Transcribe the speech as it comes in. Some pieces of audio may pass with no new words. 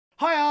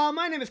Hi all,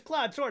 my name is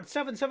Cloud Sword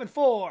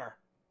 774.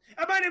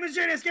 And my name is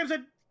Jnsgames.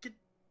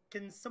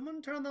 Can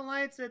someone turn on the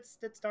lights? It's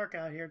dark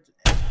out here.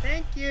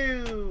 Thank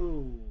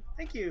you.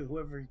 Thank you,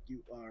 whoever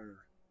you are.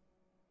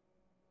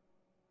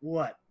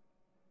 What?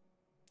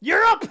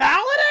 You're a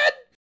paladin?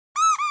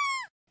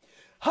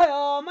 Hi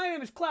all, my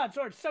name is Cloud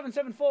Sword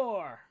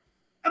 774.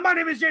 And my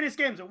name is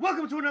Jnsgames, and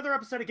welcome to another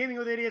episode of Gaming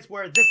with Idiots,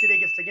 where this idiot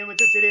gets to game with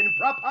this idiot and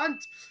prop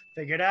hunt.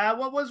 Figured out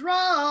what was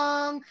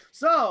wrong.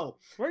 So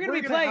we're gonna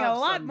be playing a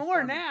lot more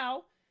fun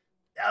now.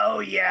 Oh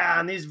yeah,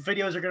 and these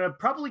videos are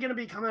probably gonna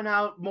be coming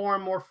out more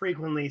and more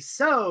frequently.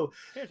 So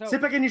sit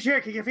back in your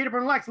chair, kick your feet up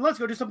and relax, and let's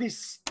go do something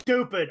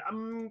stupid.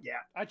 Yeah.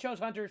 I chose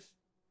hunters.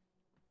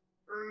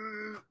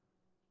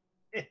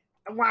 I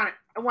want it.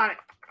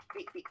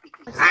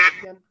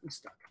 I'm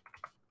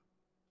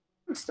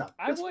stuck.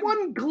 It's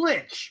one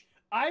glitch.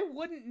 I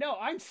wouldn't know.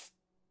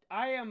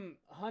 I am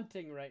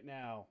hunting right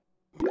now.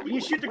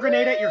 You shoot the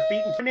grenade at your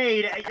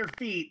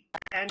feet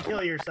and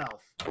kill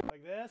yourself.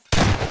 Like this?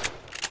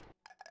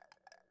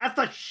 That's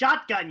the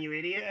shotgun, you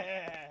idiot.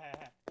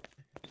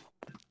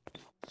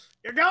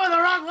 You're going the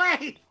wrong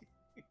way.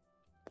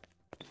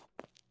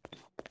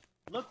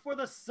 Look for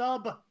the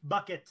sub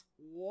bucket.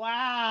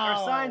 Wow.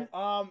 Our sign.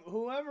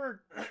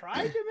 Whoever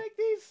tried to make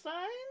these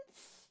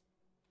signs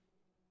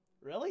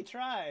really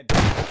tried.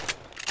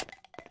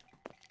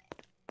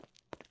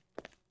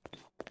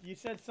 You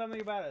said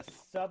something about a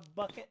sub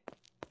bucket?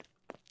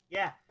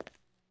 Yeah.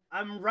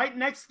 I'm right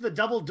next to the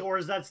double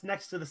doors that's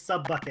next to the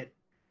sub bucket.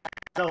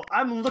 So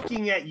I'm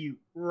looking at you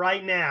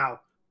right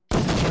now.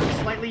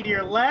 Slightly to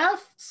your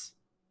left.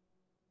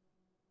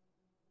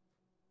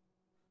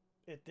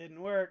 It didn't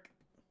work.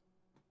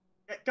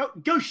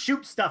 Go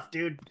shoot stuff,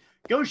 dude.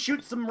 Go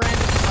shoot some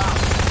random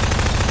stuff.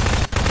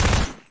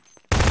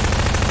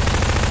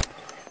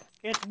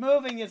 It's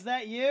moving. Is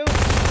that you?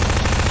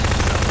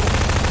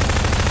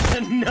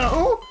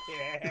 No.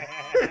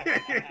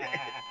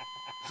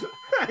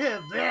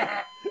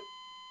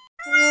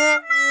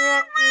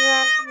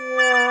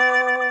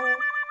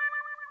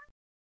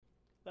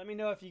 Let me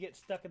know if you get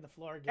stuck in the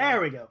floor again. There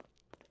we go.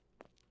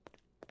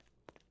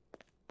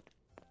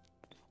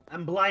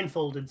 I'm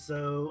blindfolded,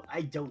 so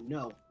I don't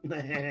know.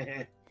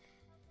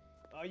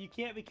 Oh, you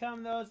can't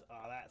become those?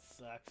 Oh, that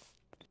sucks.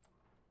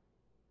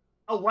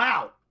 Oh,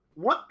 wow.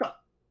 What the?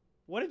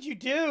 What did you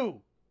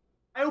do?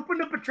 I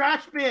opened up a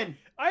trash bin.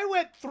 I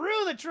went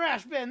through the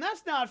trash bin.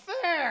 That's not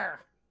fair.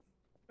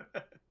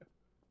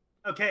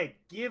 Okay,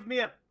 give me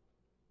a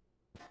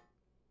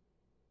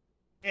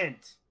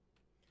hint.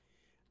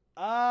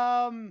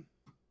 Well,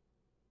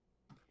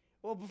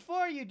 before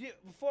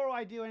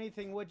I do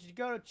anything, would you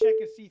go to check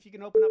and see if you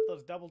can open up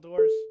those double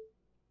doors?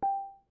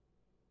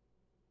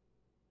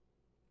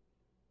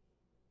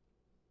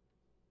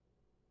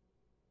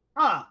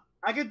 Huh.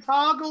 I could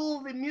toggle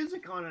the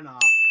music on and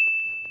off.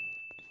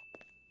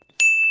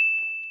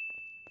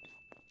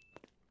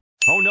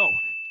 Oh no.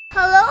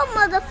 Hello,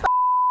 motherfucker.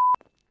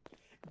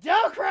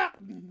 Oh crap!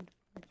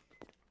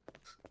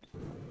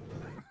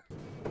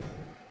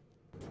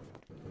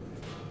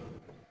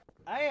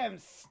 I am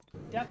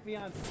stuck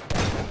beyond stuck.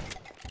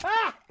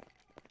 Ah!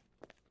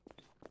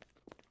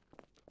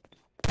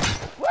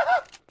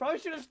 Probably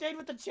should have stayed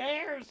with the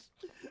chairs.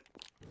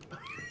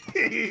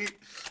 Did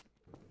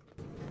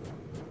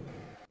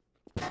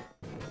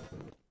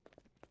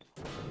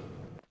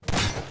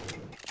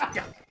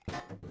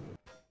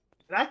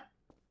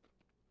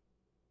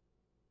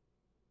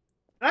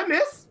I miss? I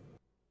miss!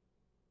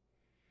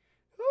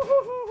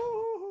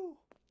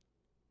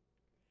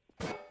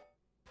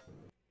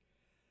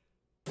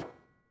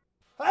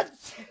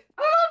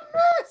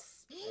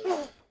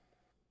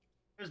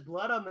 There's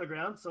blood on the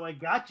ground, so I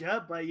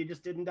gotcha, but you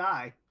just didn't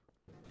die.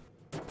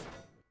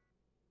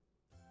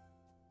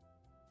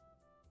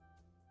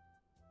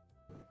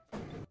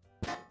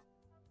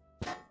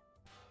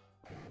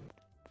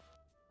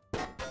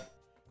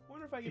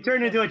 Wonder if I can You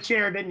turned into a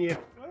chair, didn't you?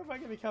 I wonder if I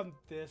can become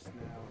this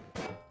now.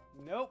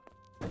 Nope.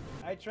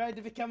 I tried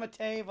to become a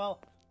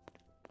table.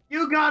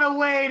 You got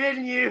away,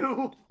 didn't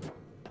you?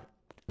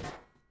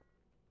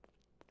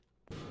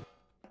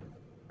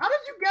 How did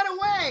you get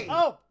away?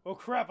 Oh! Oh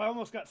crap, I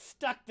almost got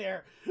stuck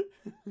there.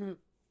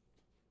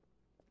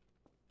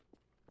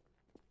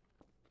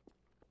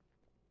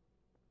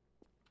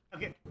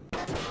 Okay.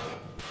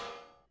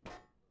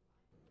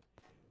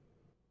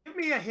 Give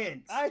me a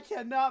hint. I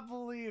cannot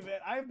believe it.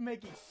 I'm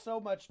making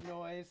so much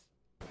noise.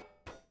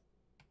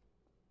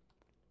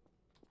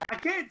 I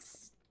can't.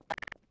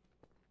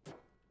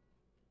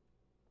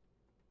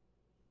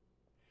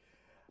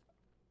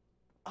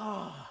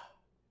 Ah,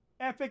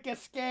 epic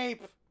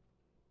escape.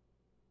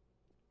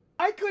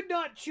 I could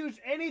not choose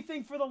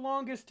anything for the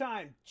longest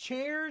time.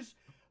 Chairs,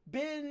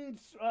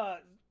 bins,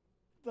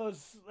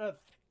 those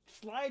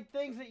slide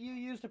things that you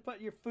use to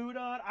put your food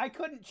on. I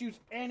couldn't choose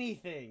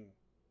anything.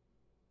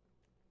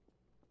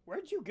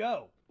 Where'd you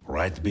go?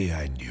 Right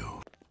behind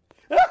you.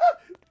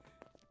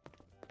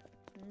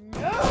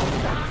 No!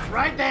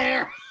 Right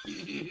there.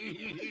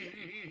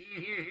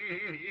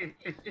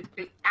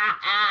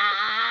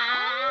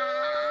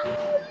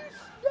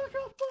 Stuck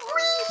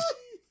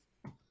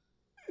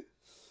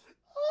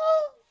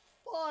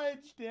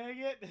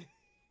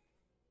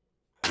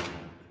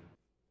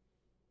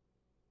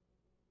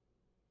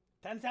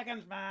 10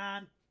 seconds,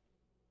 man.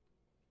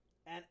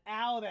 And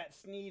ow, that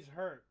sneeze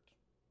hurt.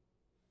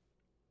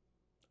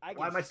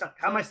 Why am I stuck?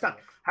 How am I stuck?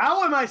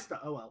 How am I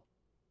stuck? Oh well.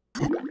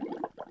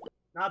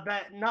 Not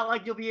bad. Not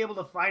like you'll be able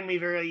to find me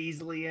very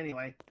easily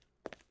anyway.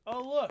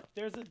 Oh look,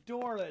 there's a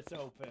door that's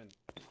open.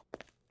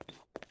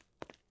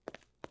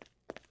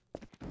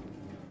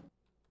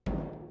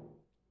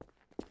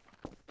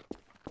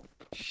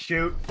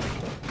 Shoot.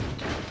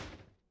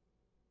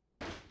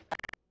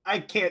 I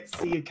can't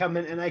see you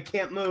coming and I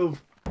can't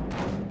move.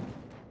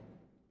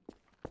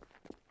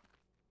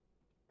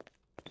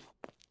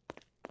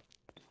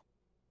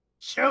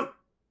 Shoot.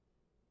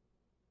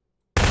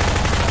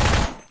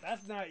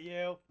 That's not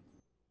you.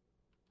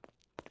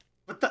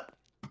 What the?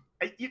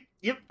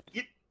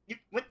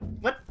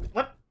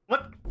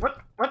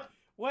 What?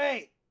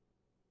 Wait.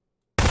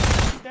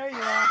 There you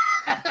are.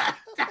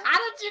 How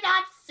did you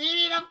not see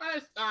me the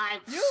first time?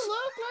 You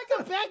look like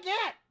a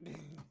baguette.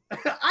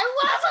 I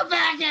was a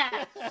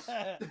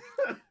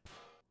baguette.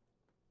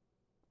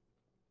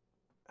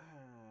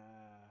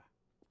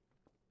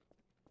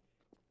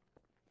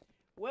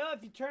 Well,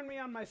 if you turn me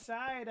on my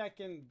side, I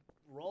can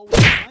roll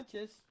with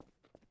punches.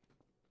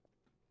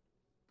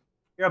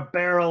 You're a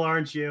barrel,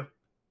 aren't you?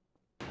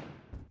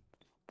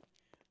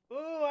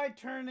 Ooh, I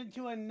turned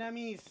into a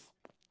nummies.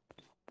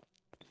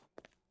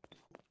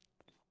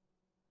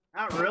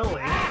 Not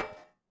really.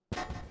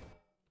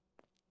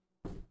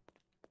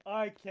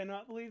 I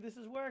cannot believe this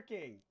is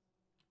working.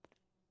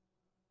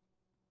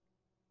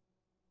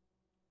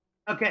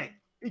 Okay,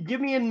 give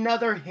me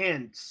another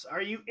hint.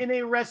 Are you in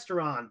a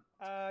restaurant?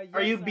 Yes,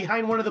 Are you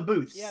behind one of the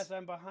booths? Yes,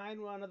 I'm behind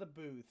one of the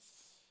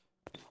booths.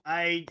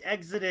 I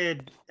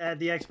exited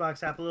the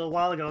Xbox app a little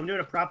while ago. I'm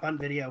doing a prop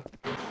hunt video.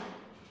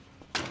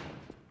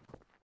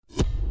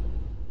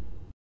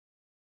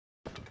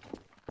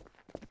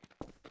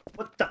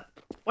 What the?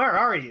 Where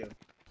are you?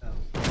 Oh.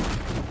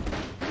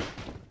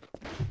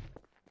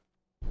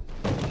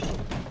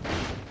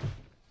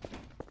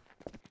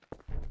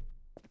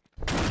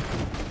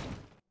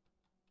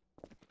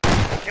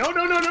 No!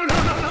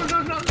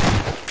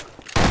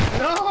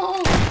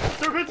 No!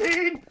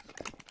 Serpentine!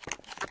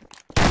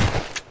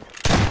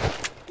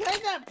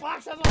 Dang, that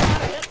box has a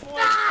lot of hit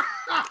points.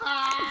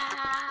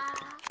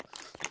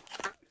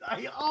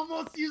 I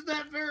almost used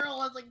that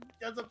barrel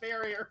as a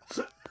barrier.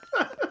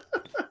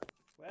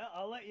 Well,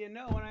 I'll let you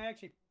know when I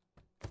actually...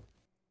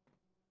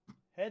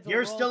 Heads will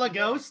You're roll still a today.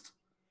 ghost?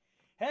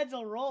 Heads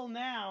will roll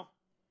now.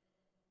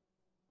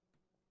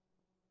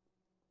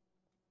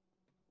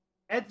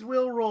 Heads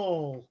will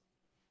roll.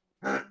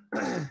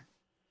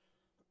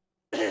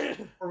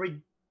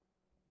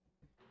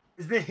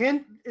 Is the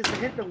hint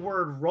the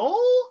word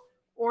roll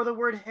or the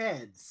word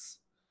heads?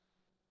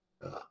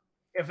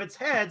 If it's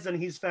heads, then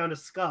he's found a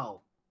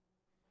skull.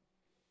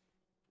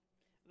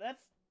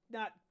 That's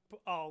not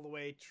all the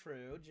way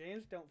true.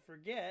 James, don't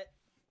forget.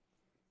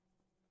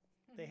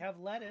 They have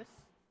lettuce.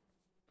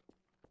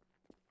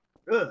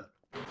 Ugh.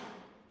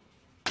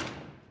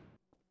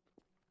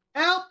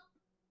 Help!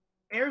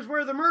 Here's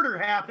where the murder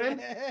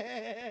happened.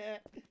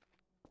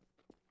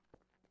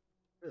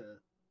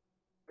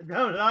 I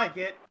don't like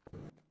it.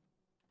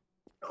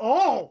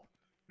 Oh!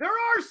 There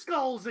are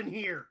skulls in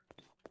here!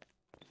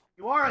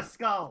 You are a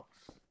skull.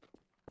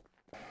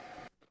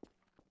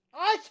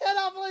 I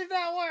cannot believe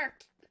that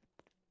worked!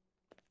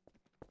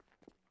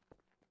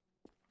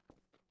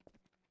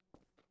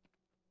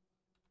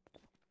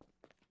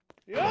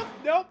 Yep,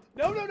 nope,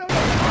 no. That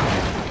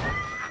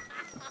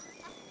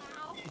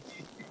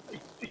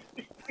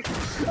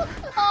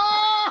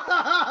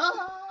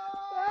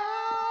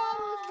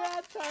was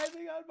bad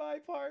timing on my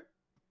part.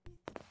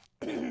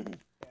 Yeah,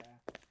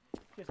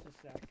 just a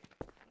sec.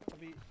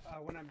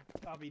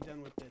 I'll be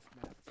done with this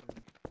map soon.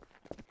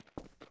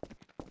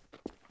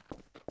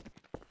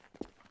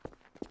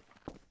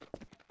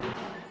 All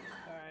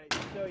right,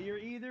 so you're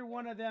either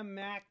one of them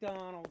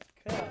McDonald's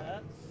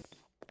cuts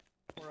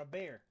or a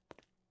bear.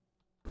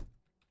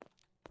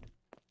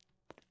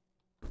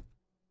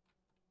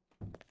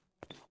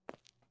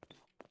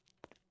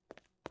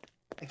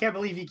 I can't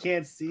believe you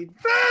can't see this!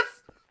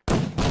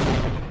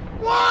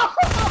 Whoa!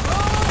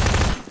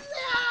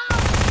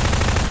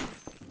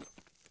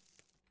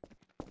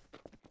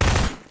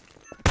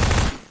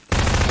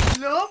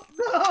 Nope,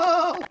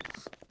 no!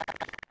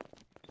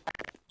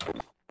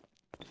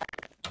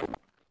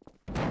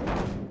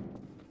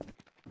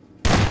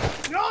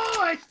 No,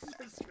 I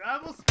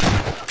almost...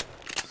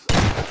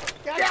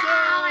 Gotcha! Yeah,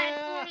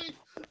 I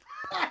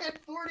had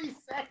 40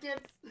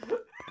 seconds!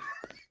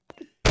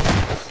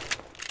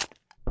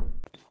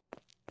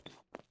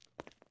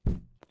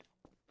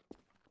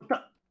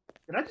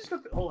 Did I just go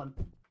through? Hold on.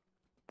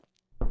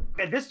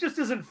 Okay, this just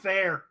isn't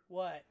fair.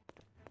 What?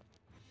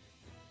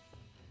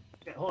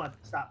 Okay, hold on.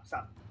 Stop.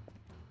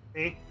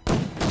 See?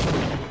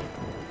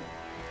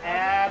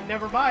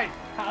 Never mind.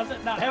 How's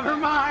it not? Never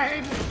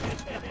mind.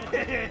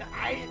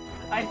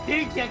 I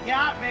think you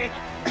got me.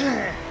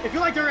 If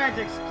you liked our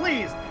antics,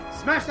 please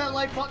smash that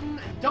like button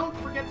and don't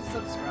forget to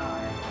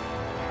subscribe.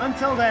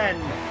 Until then.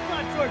 Come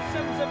on, George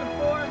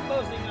 774,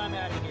 closing on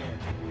out of here.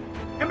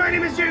 And my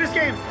name is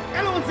Jnsgames,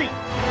 and I will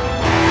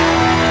see.